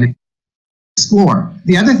can explore.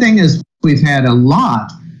 The other thing is we've had a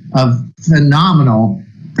lot of phenomenal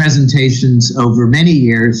presentations over many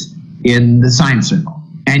years in the Science Circle.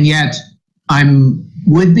 And yet,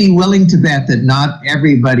 would be willing to bet that not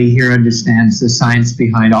everybody here understands the science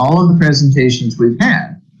behind all of the presentations we've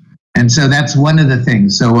had. And so that's one of the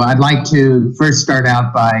things. So I'd like to first start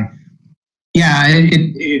out by,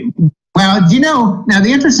 well, you know, now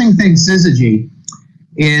the interesting thing, Syzygy,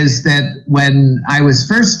 is that when I was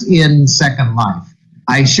first in Second Life,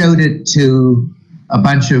 I showed it to a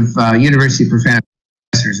bunch of university professors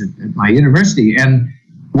at my university, and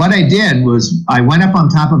what I did was I went up on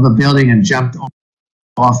top of a building and jumped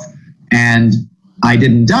off, and I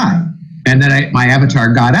didn't die. And then my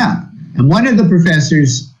avatar got up. And one of the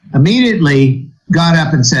professors immediately got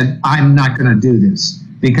up and said, I'm not going to do this.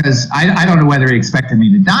 Because I don't know whether he expected me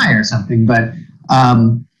to die or something, but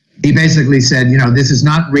he basically said, you know, this is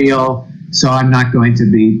not real, so I'm not going to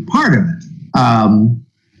be part of it.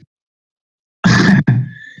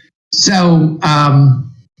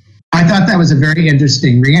 I thought that was a very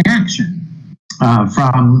interesting reaction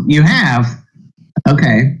from you have,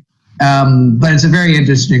 okay, but it's a very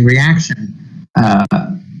interesting reaction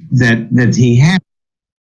that he had.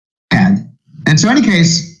 And so, in any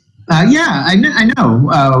case, yeah, I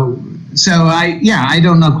know. So I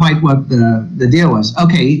don't know quite what the deal was.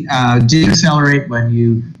 Okay, do you accelerate when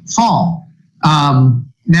you fall?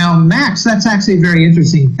 Now, Max, that's actually a very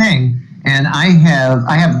interesting thing. And I have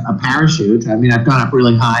a parachute. I mean, I've gone up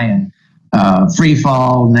really high and free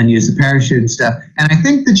fall and then use the parachute and stuff. And I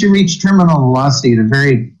think that you reach terminal velocity at a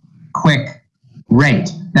very quick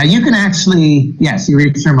rate. Now you can actually, yes, you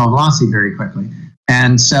reach terminal velocity very quickly.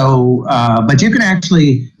 And so, but you can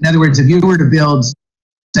actually, in other words, if you were to build,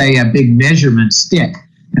 say, a big measurement stick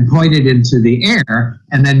and point it into the air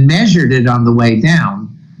and then measured it on the way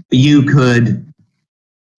down, you could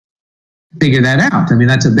figure that out. I mean,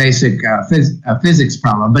 that's a basic physics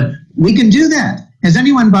problem, but we can do that. Has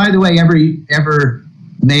anyone, by the way, ever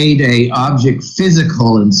made a object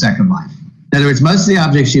physical in Second Life? In other words, most of the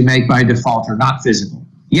objects you make by default are not physical.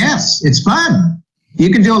 Yes, it's fun. You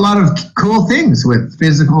can do a lot of cool things with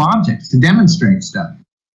physical objects to demonstrate stuff.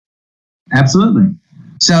 Absolutely.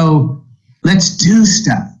 So let's do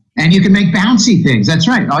stuff. And you can make bouncy things. That's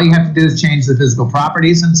right. All you have to do is change the physical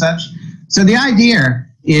properties and such. So the idea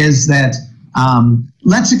is that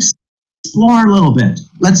let's explore a little bit.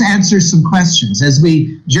 Let's answer some questions. As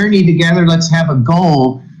we journey together, let's have a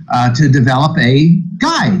goal to develop a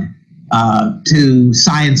guide to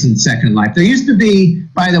science in Second Life. There used to be,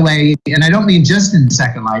 by the way, and I don't mean just in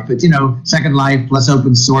Second Life, but, you know, Second Life plus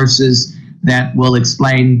open sources that will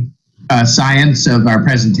explain science of our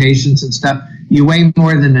presentations and stuff. You weigh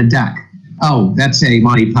more than a duck. Oh, that's a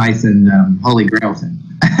Monty Python Holy Grail thing.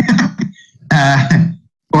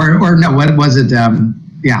 Or no, what was it?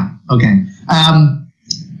 Yeah, okay.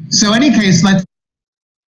 So in any case,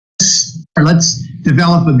 let's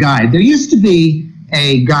develop a guide. There used to be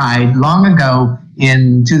a guide long ago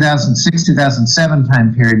in 2006, 2007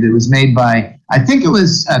 time period that was made by, I think it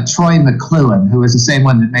was Troy McLuhan, who was the same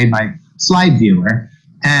one that made my slide viewer.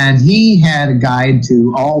 And he had a guide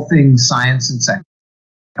to all things science and Second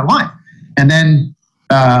Life. And then,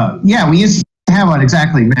 yeah, we used to have one,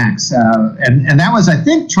 exactly, Max. And that was, I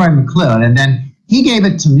think, Troy McLuhan. And then he gave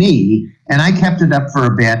it to me, and I kept it up for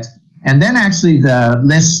a bit. And then actually the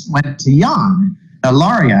list went to Jan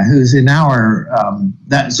Laria, who's in our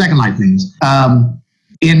the Second Life things,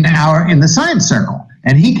 in the Science Circle.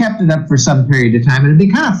 And he kept it up for some period of time. And it'd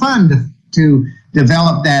be kind of fun to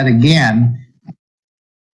develop that again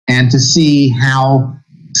and to see how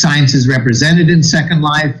science is represented in Second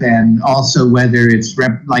Life, and also whether it's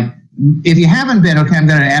like, if you haven't been, okay, I'm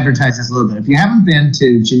going to advertise this a little bit. If you haven't been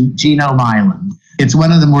to Genome Island, it's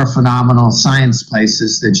one of the more phenomenal science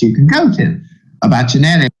places that you can go to about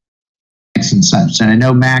genetics and such. And I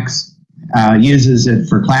know Max uses it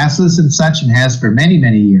for classes and such, and has for many,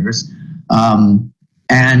 many years.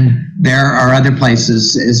 And there are other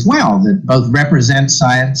places as well that both represent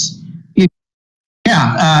science.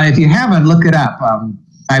 Yeah, if you haven't, look it up.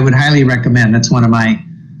 I would highly recommend. That's one of my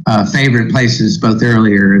favorite places, both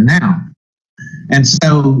earlier and now. And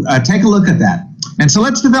so take a look at that. And so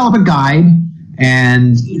let's develop a guide,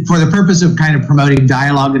 and for the purpose of kind of promoting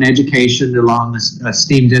dialogue and education along the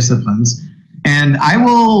STEAM disciplines. And I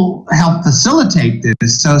will help facilitate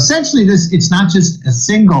this. So essentially, it's not just a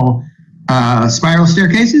single spiral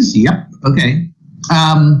staircases. Yep. Okay.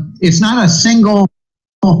 It's not a single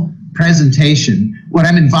presentation. What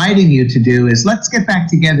I'm inviting you to do is let's get back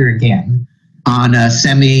together again on a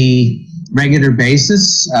semi-regular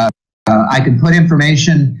basis. I can put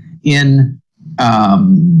information in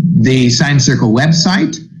the Science Circle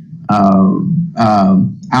website.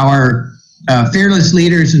 Our fearless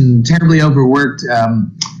leaders and terribly overworked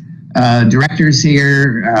directors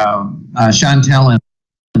here, Chantel and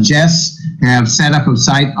Jess, have set up a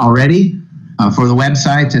site already for the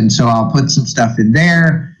website, and so I'll put some stuff in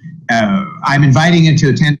there. I'm inviting you to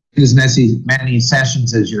attend as many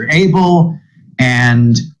sessions as you're able,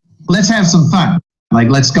 and let's have some fun. Like,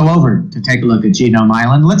 let's go over to take a look at Genome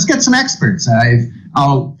Island. Let's get some experts.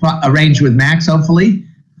 I'll arrange with Max, hopefully,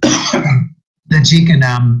 that she can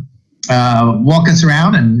walk us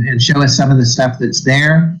around and show us some of the stuff that's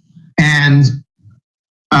there. And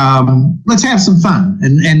let's have some fun.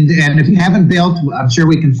 And if you haven't built, I'm sure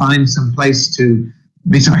we can find some place to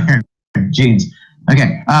be, sorry, jeans.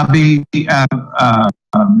 Okay,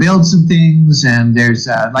 build some things, and there's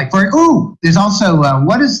there's also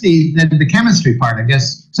what is the chemistry part? I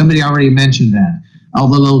guess somebody already mentioned that, all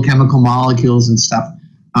the little chemical molecules and stuff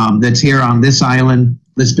that's here on this island.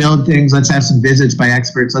 Let's build things. Let's have some visits by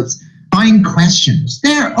experts. Let's find questions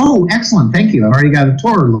there. Oh, excellent, thank you. I've already got a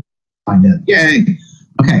tour lined up. Yay.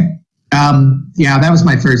 Okay. Yeah, that was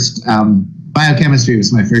my first biochemistry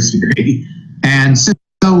was my first degree, and so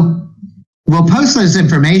we'll post this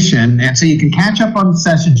information, and so you can catch up on the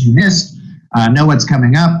sessions you missed, know what's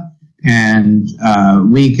coming up, and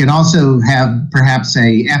we can also have perhaps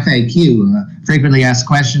a FAQ, frequently asked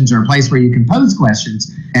questions, or a place where you can pose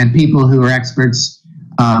questions, and people who are experts,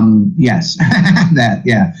 yes, that,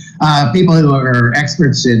 yeah, people who are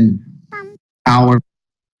experts in our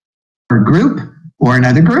group or in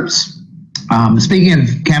other groups. Speaking of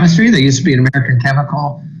chemistry, there used to be an American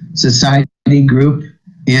Chemical Society group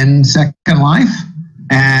in Second Life.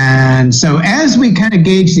 And so as we kind of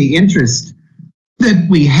gauge the interest that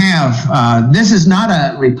we have, this is not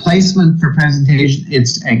a replacement for presentation,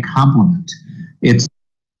 it's a complement. It's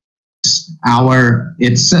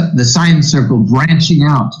the Science Circle branching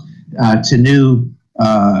out to new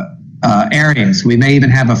areas. We may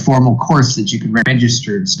even have a formal course that you can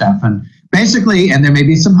register and stuff, and basically, and there may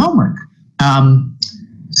be some homework.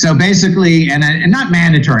 So basically, and not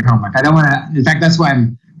mandatory homework. I don't want to, in fact, that's why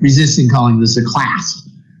I'm resisting calling this a class,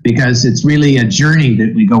 because it's really a journey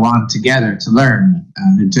that we go on together to learn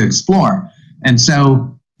and to explore. And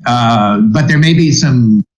so, but there may be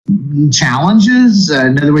some challenges,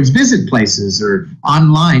 in other words, visit places or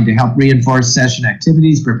online to help reinforce session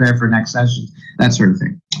activities, prepare for next sessions, that sort of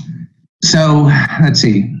thing. So let's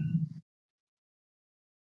see.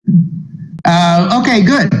 Okay,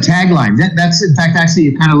 good. Tagline. That's, in fact, actually,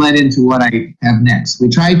 you kind of led into what I have next. We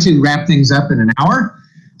try to wrap things up in an hour,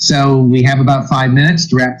 so we have about 5 minutes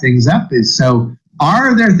to wrap things up. So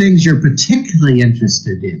are there things you're particularly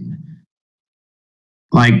interested in?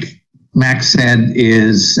 Like Max said,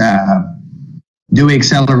 is do we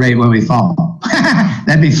accelerate when we fall?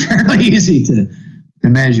 That'd be fairly easy to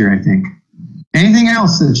measure, I think. Anything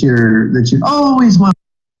else that you've always wanted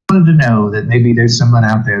to know, that maybe there's someone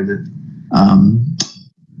out there that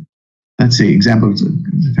let's see, examples.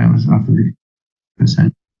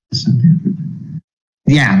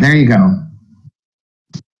 Yeah, there you go.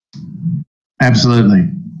 Absolutely.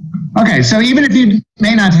 Okay, so even if you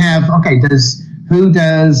may not have, okay, who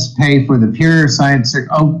does pay for the Pure Science?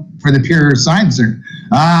 Oh, for the Pure Science.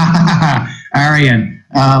 Arian.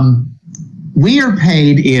 We are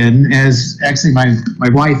paid in, as actually my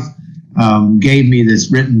wife gave me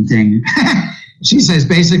this written thing. She says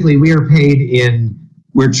basically we are paid in,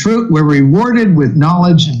 we're rewarded with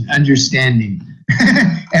knowledge and understanding.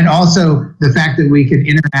 And also the fact that we can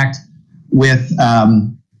interact with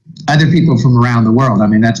other people from around the world. I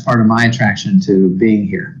mean, that's part of my attraction to being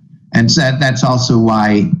here. And so that's also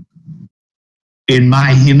why, in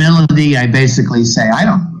my humility, I basically say I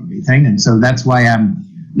don't know everything. And so that's why I'm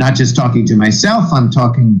not just talking to myself, I'm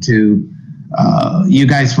talking to you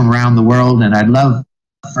guys from around the world. And I'd love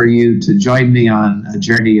for you to join me on a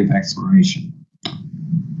journey of exploration.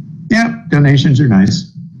 Yeah, donations are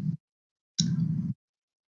nice.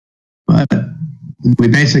 But we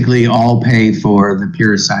basically all pay for the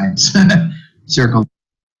pure science circle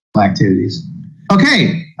activities.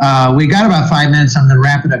 Okay, we got about 5 minutes. I'm going to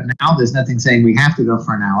wrap it up now. There's nothing saying we have to go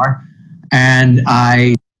for an hour. And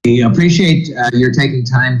I appreciate your taking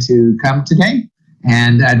time to come today.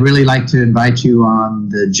 And I'd really like to invite you on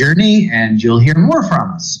the journey, and you'll hear more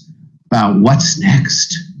from us about what's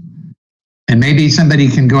next. And maybe somebody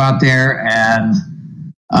can go out there and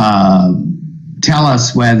tell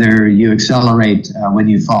us whether you accelerate when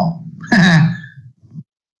you fall.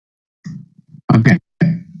 Okay.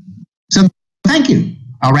 So thank you.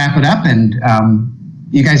 I'll wrap it up, and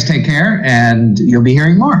you guys take care, and you'll be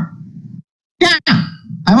hearing more. Yeah,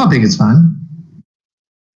 I'm hoping it's fun.